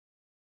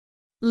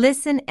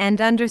Listen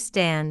and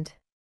understand.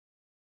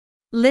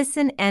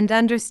 Listen and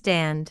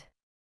understand.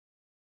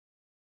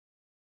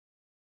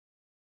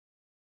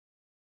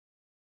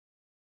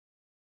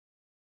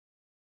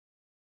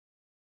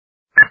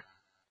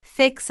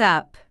 Fix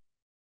up.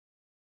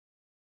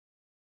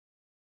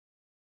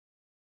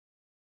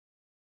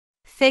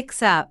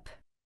 Fix up.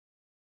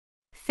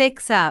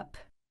 Fix up.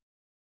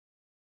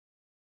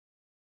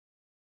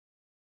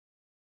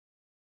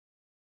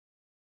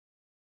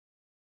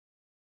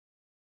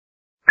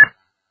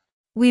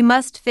 We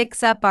must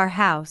fix up our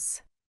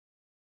house.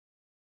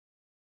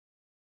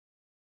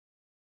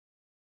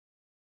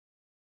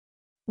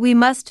 We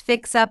must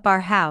fix up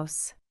our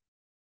house.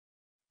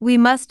 We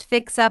must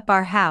fix up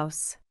our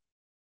house.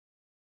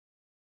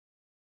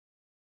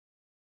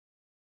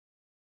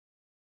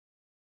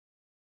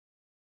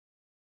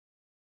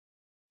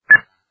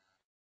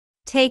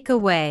 Take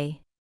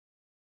away.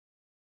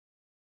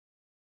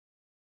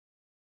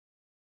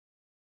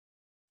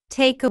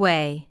 Take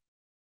away.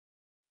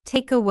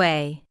 Take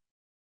away.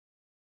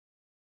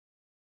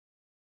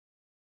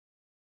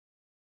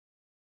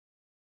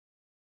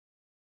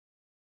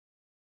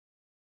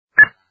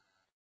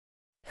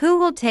 Who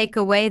will take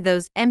away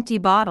those empty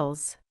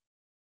bottles?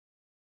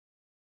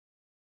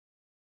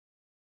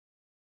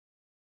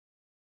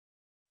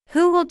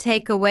 Who will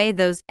take away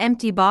those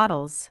empty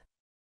bottles?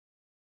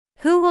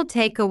 Who will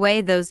take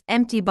away those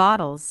empty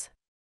bottles?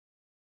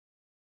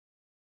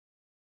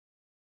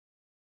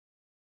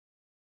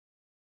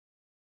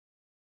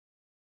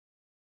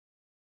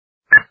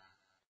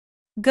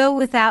 Go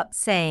without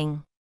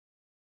saying.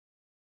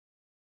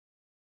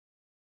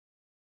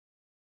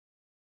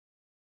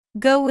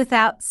 Go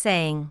without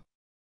saying.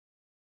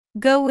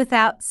 Go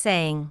without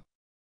saying.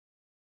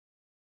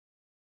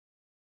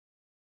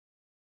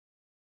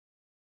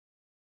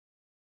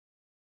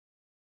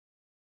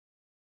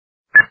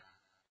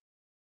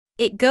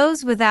 It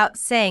goes without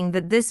saying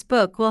that this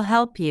book will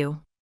help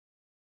you.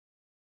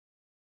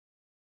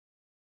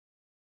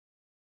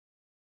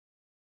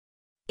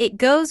 It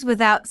goes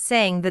without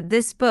saying that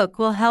this book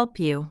will help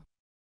you.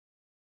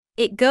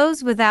 It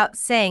goes without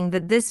saying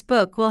that this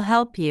book will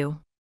help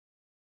you.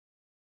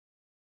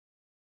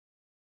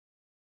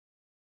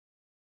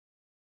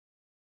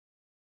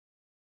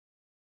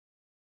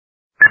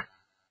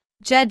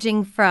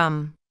 Judging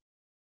from.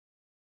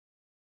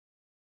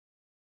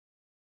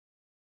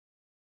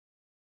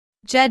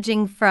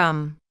 Judging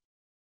from.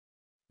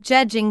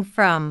 Judging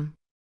from.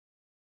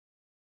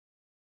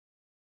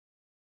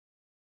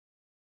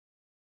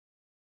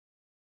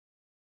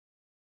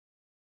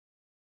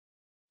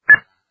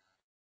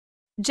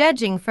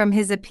 Judging from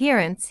his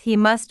appearance, he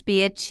must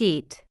be a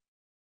cheat.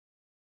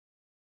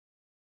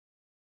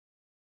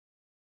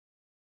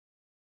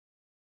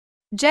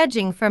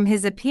 Judging from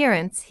his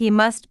appearance, he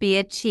must be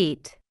a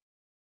cheat.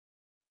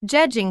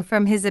 Judging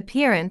from his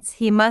appearance,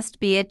 he must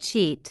be a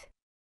cheat.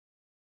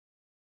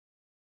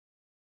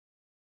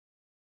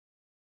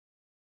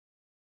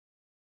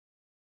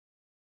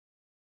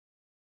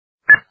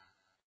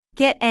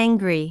 Get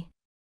angry.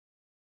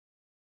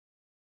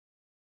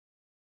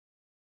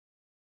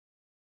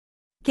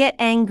 Get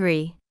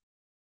angry.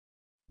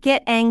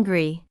 Get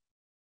angry.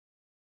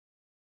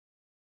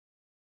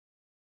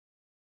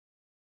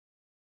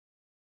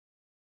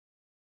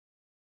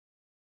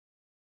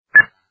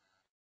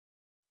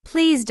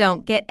 Please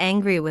don't get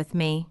angry with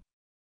me.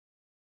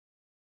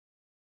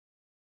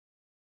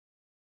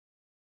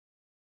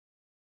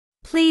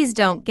 Please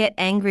don't get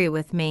angry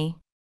with me.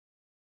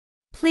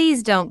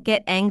 Please don't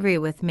get angry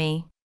with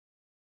me.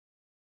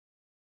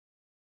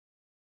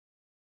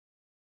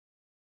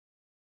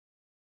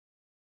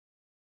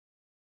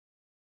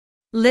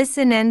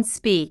 Listen and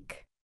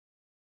speak.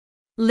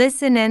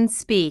 Listen and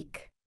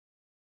speak.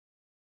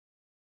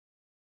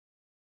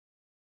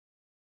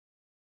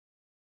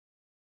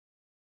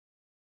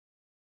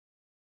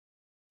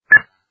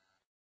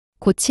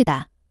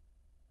 고치다.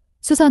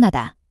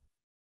 수선하다.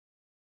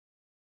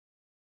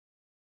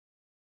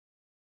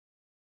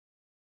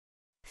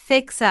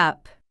 Fix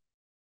up.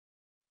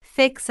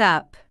 Fix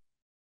up.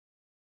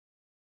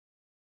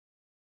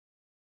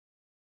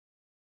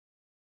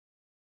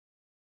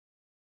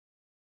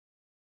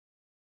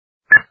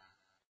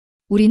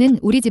 우리는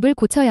우리 집을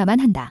고쳐야만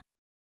한다.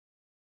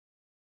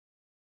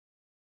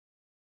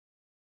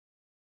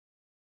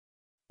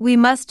 We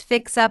must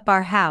fix up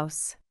our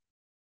house.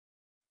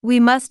 We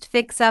must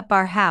fix up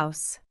our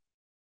house.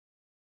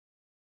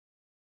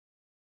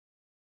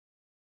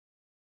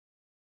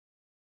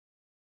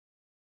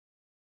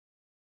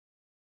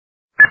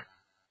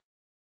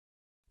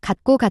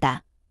 갖고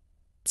가다.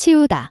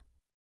 치우다.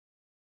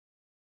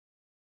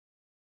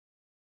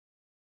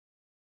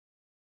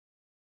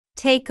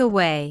 Take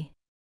away.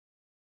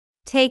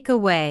 Take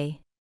away.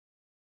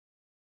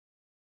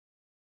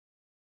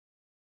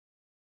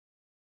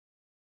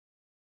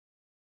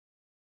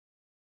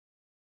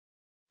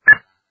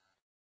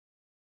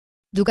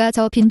 누가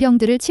저 빈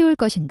병들을 치울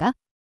것인가?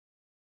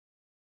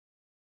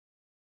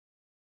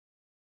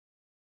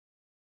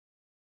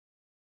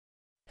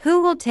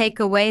 Who will take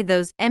away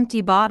those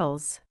empty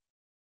bottles?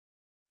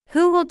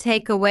 Who will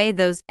take away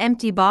those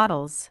empty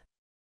bottles?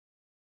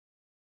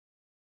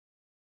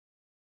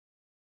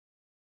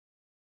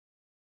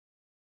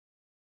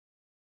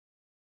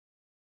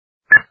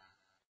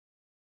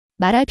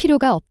 말할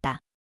필요가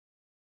없다.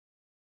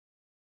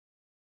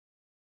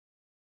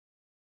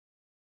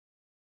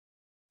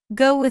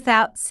 Go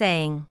without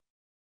saying.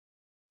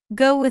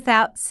 Go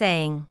without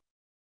saying.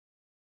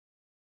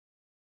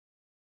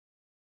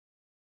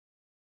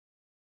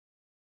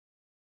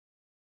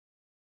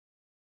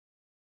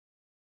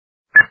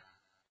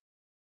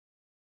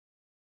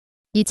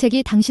 이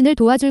책이 당신을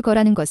도와줄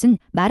거라는 것은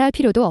말할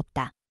필요도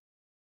없다.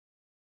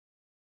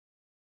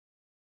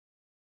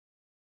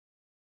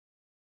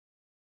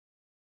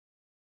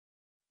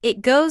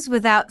 It goes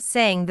without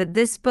saying that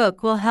this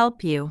book will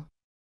help you.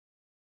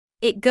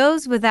 It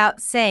goes without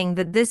saying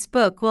that this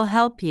book will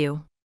help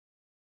you.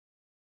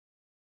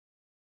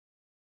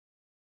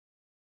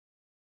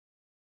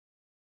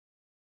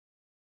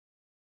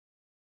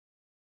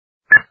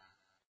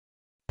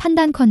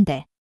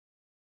 판단컨대.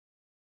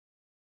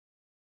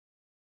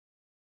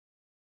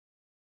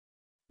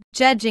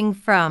 Judging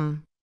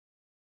from.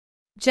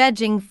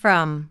 Judging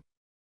from.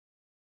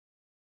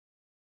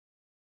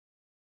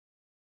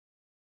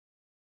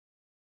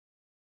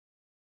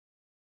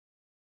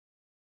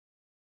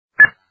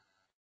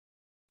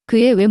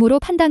 그의 외모로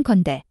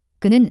판단컨대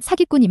그는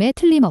사기꾼임에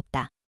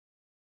틀림없다.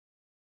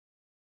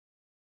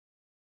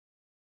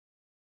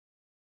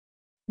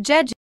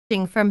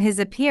 Judging from his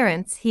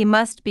appearance, he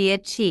must be a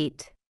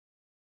cheat.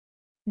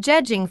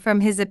 Judging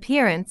from his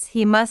appearance,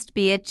 he must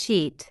be a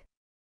cheat.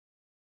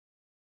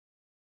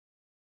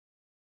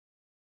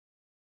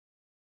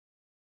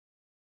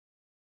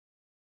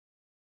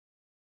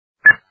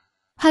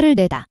 화를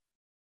내다.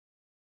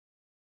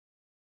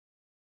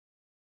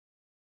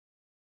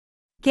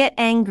 Get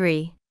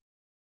angry.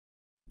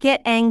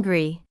 Get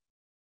angry.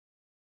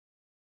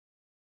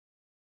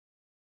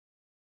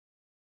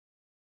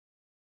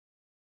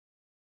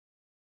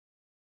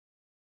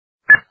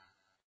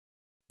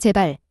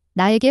 제발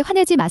나에게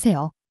화내지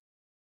마세요.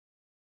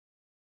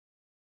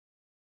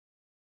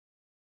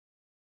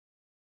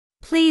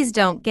 Please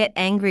don't get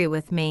angry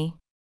with me.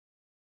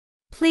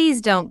 Please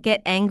don't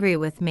get angry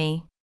with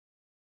me.